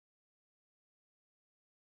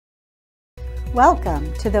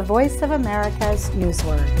Welcome to the Voice of America's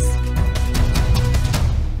Newswords.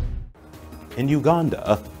 In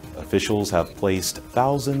Uganda, officials have placed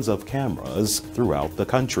thousands of cameras throughout the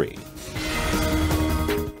country.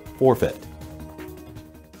 Forfeit.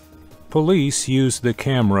 Police use the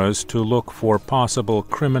cameras to look for possible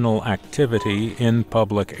criminal activity in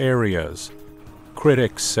public areas.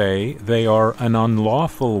 Critics say they are an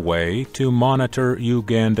unlawful way to monitor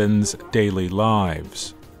Ugandans' daily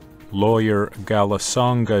lives. Lawyer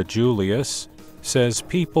Galasanga Julius says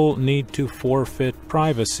people need to forfeit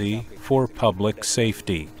privacy for public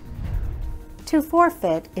safety. To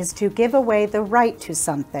forfeit is to give away the right to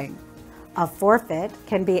something. A forfeit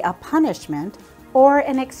can be a punishment or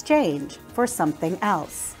an exchange for something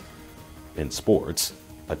else. In sports,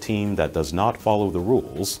 a team that does not follow the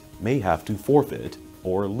rules may have to forfeit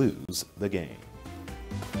or lose the game.